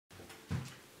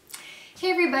Hey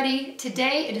everybody,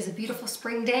 today it is a beautiful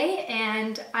spring day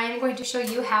and I'm going to show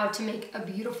you how to make a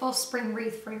beautiful spring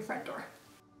wreath for your front door.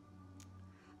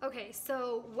 Okay,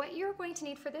 so what you're going to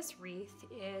need for this wreath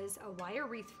is a wire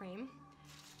wreath frame,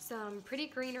 some pretty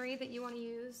greenery that you want to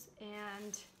use,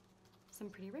 and some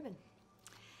pretty ribbon.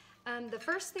 The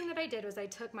first thing that I did was I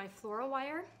took my floral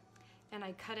wire and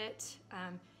I cut it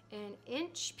in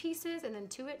inch pieces and then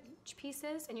 2-inch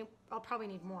pieces, and I'll probably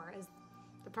need more as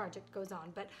the project goes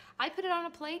on, but I put it on a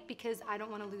plate because I don't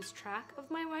want to lose track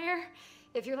of my wire.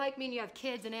 If you're like me and you have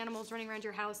kids and animals running around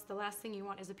your house, the last thing you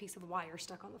want is a piece of wire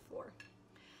stuck on the floor.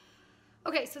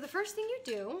 Okay, so the first thing you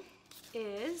do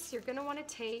is you're going to want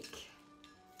to take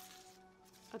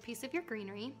a piece of your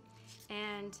greenery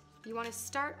and you want to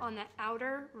start on the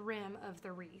outer rim of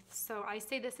the wreath. So I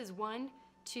say this is 1,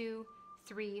 2,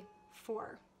 3,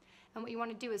 4. And what you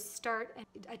want to do is start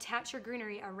and attach your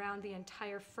greenery around the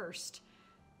entire first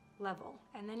level,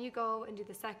 and then you go and do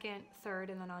the second, third,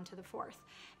 and then on to the fourth.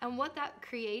 And what that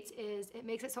creates is it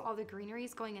makes it so all the greenery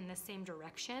is going in the same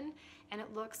direction, and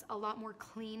it looks a lot more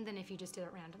clean than if you just did it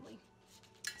randomly.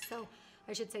 So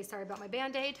I should say sorry about my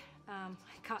band-aid. I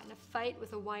got in a fight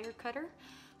with a wire cutter.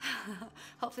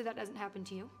 Hopefully that doesn't happen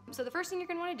to you. So the first thing you're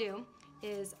going to want to do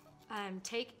is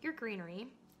take your greenery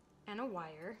and a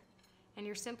wire, and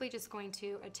you're simply just going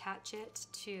to attach it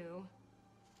to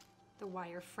the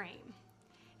wire frame.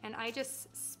 And I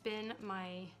just spin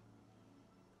my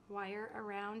wire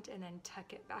around and then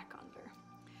tuck it back under.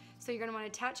 So you're going to want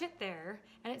to attach it there,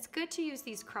 and it's good to use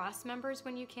these cross members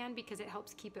when you can because it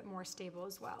helps keep it more stable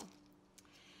as well.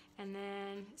 And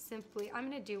then simply,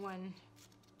 I'm going to do one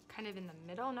kind of in the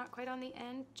middle, not quite on the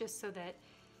end, just so that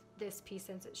this piece,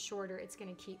 since it's shorter, it's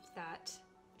going to keep that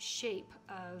shape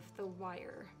of the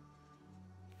wire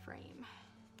frame.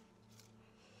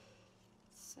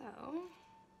 So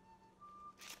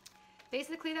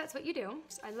basically that's what you do.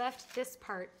 So I left this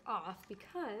part off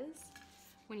because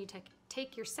when you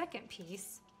take your second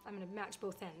piece, I'm going to match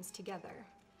both ends together,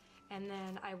 and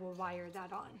then I will wire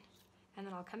that on. And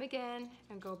then I'll come again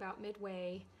and go about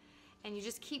midway, and you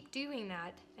just keep doing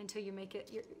that until you make it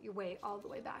your way all the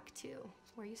way back to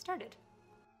where you started.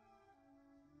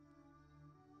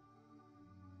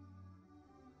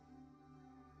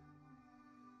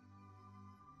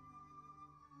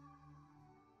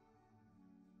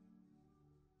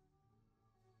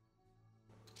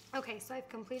 Okay, so I've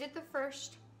completed the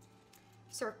first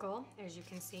circle, as you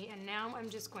can see, and now I'm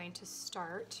just going to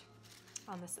start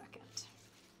on the second.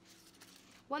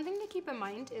 One thing to keep in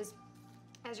mind is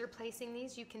as you're placing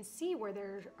these, you can see where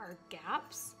there are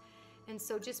gaps, and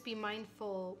so just be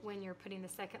mindful when you're putting the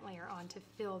second layer on to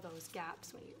fill those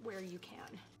gaps where you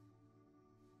can.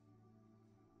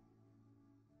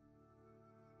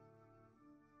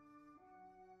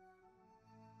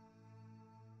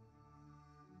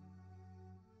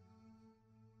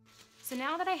 So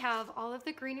now that I have all of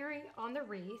the greenery on the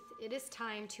wreath, it is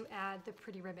time to add the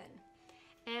pretty ribbon.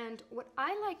 And what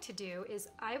I like to do is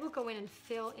I will go in and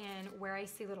fill in where I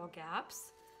see little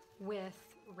gaps with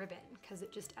ribbon, because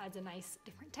it just adds a nice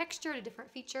different texture, a different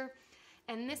feature.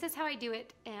 And this is how I do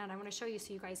it, and I want to show you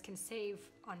so you guys can save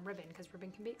on ribbon, because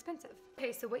ribbon can be expensive.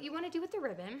 Okay, so what you want to do with the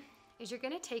ribbon is you're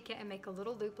going to take it and make a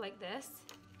little loop like this,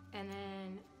 and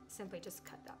then simply just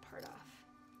cut that part off.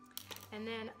 And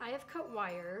then I have cut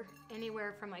wire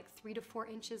anywhere from like 3 to 4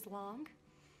 inches long.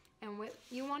 And what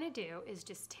you want to do is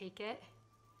just take it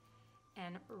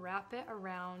and wrap it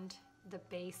around the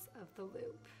base of the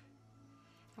loop.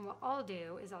 And what I'll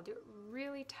do is I'll do it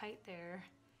really tight there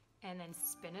and then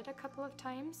spin it a couple of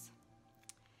times.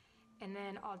 And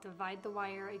then I'll divide the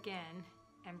wire again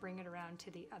and bring it around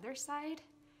to the other side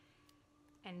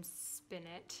and spin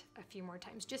it a few more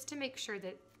times just to make sure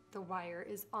that the wire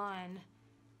is on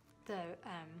the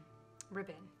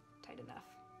ribbon tight enough.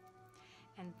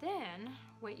 And then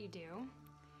what you do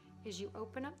is you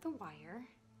open up the wire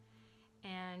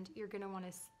and you're going to want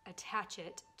to attach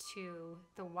it to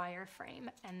the wire frame,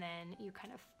 and then you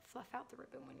kind of fluff out the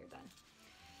ribbon when you're done.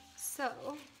 So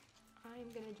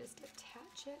I'm going to just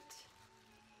attach it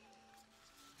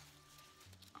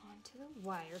onto the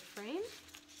wire frame.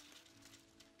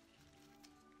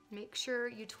 Make sure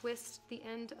you twist the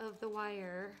end of the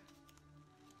wire,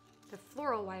 the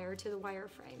floral wire, to the wire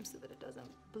frame so that it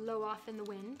doesn't blow off in the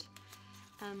wind.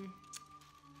 And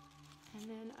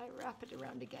then I wrap it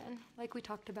around again, like we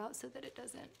talked about, so that it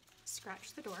doesn't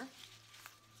scratch the door.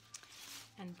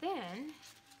 And then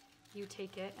you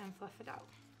take it and fluff it out.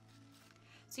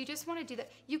 So you just want to do that.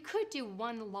 You could do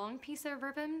one long piece of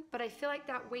ribbon, but I feel like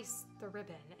that wastes the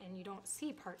ribbon and you don't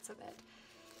see parts of it.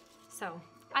 So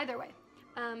either way.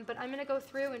 But I'm going to go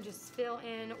through and just fill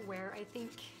in where I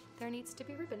think there needs to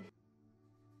be ribbon.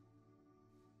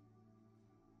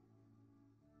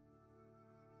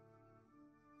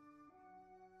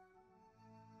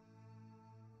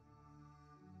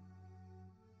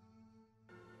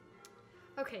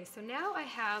 Okay, so now I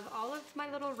have all of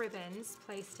my little ribbons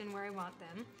placed in where I want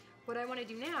them. What I want to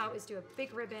do now is do a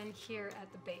big ribbon here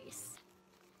at the base.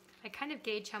 I kind of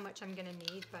gauge how much I'm going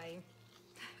to need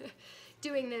by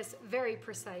doing this very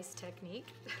precise technique.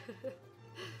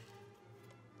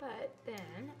 But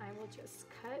then I will just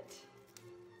cut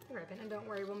the ribbon, and don't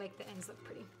worry, we'll make the ends look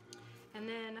pretty. And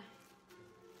then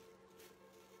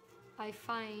I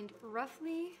find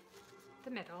roughly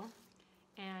the middle,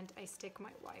 and I stick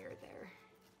my wire there.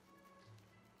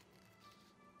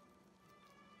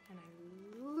 And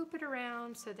I loop it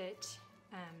around so that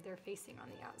they're facing on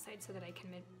the outside so that I can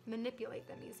manipulate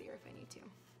them easier if I need to.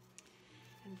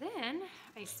 And then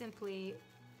I simply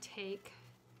take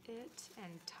it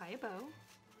and tie a bow.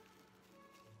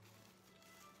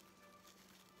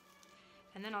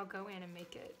 And then I'll go in and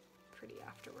make it pretty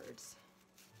afterwards.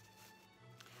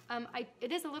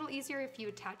 It is a little easier if you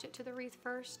attach it to the wreath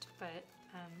first, but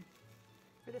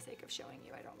for the sake of showing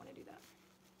you, I don't want to do that.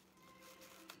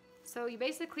 So you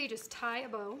basically just tie a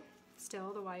bow,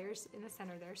 still the wire's in the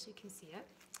center there so you can see it.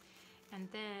 And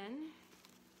then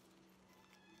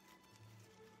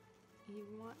you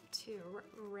want to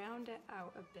round it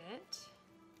out a bit.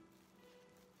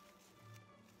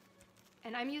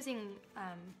 And I'm using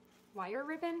wire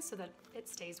ribbon so that it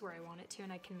stays where I want it to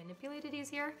and I can manipulate it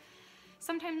easier.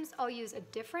 Sometimes I'll use a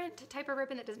different type of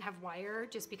ribbon that doesn't have wire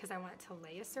just because I want it to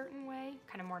lay a certain way,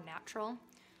 kind of more natural.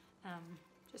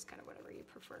 Just kind of whatever you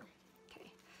prefer. Okay,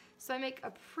 so I make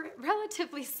a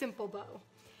relatively simple bow.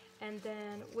 And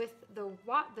then with the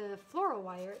floral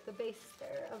wire at the base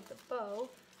there of the bow,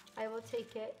 I will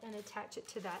take it and attach it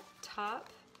to that top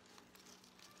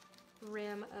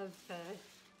rim of the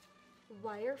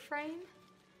wireframe.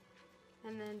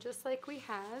 And then just like we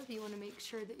have, you want to make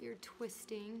sure that you're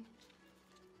twisting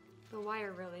the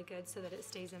wire really good so that it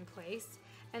stays in place.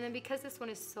 And then because this one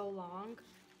is so long,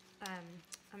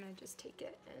 I'm going to just take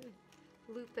it and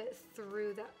loop it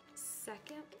through that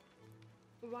second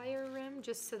wire rim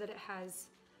just so that it has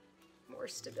more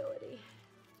stability.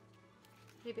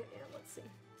 Maybe, yeah, let's see.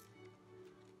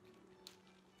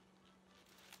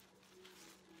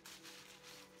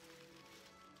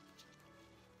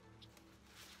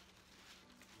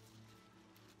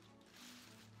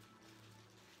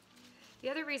 The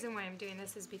other reason why I'm doing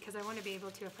this is because I want to be able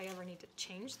to, if I ever need to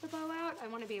change the bow out, I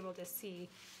want to be able to see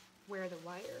where the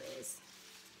wire is.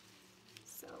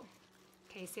 So,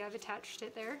 okay, see I've attached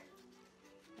it there,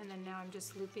 and then now I'm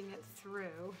just looping it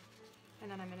through, and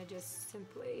then I'm going to just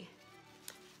simply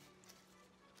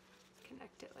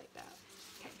connect it like that.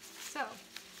 Okay, so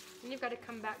then you've got to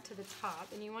come back to the top,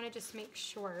 and you want to just make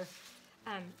sure,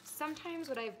 sometimes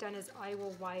what I've done is I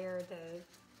will wire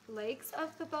the legs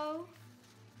of the bow.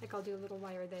 Like I'll do a little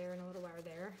wire there and a little wire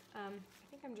there. I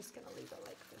think I'm just gonna leave it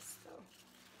like this though.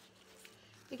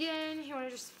 Again, you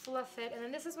wanna just fluff it, and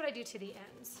then this is what I do to the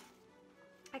ends.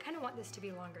 I kinda want this to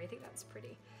be longer, I think that's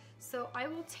pretty. So I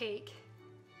will take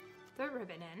the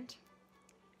ribbon end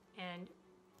and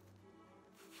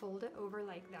fold it over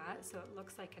like that so it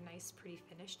looks like a nice pretty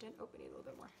finished end. Oh, we need a little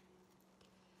bit more.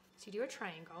 So you do a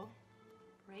triangle,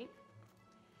 right?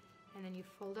 And then you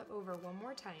fold it over one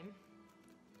more time.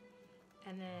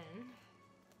 And then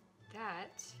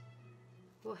that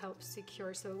will help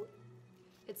secure, so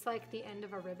it's like the end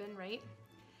of a ribbon, right?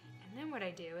 And then what I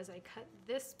do is I cut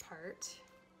this part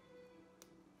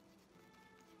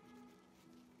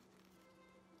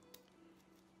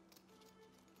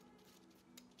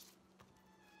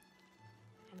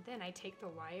and then I take the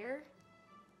wire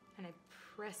and I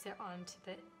press it onto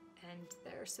the end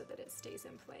there so that it stays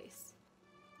in place.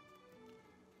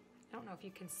 I don't know if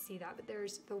you can see that, but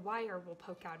the wire will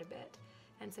poke out a bit.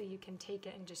 And so you can take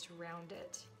it and just round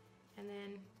it. And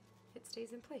then it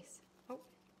stays in place. Oh,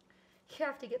 you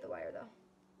have to get the wire though.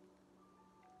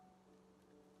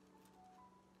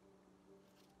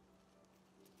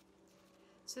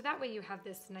 So that way you have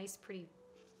this nice pretty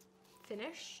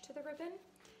finish to the ribbon,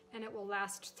 and it will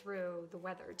last through the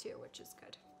weather too, which is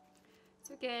good.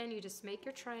 So again, you just make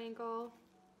your triangle,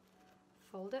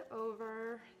 fold it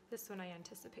over. This one I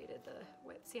anticipated the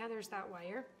width. See how there's that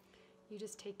wire? You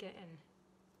just take it and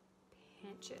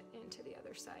pinch it into the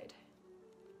other side.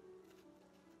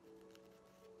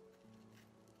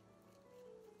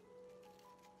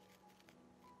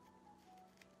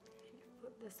 And you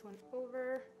flip this one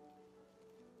over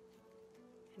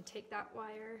and take that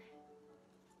wire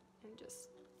and just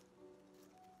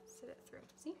sit it through.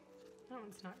 See? That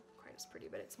one's not quite as pretty,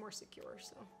 but it's more secure,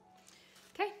 so.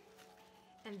 Okay,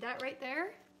 and that right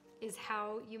there is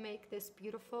how you make this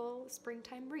beautiful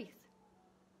springtime wreath.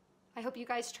 I hope you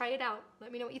guys try it out.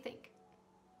 Let me know what you think.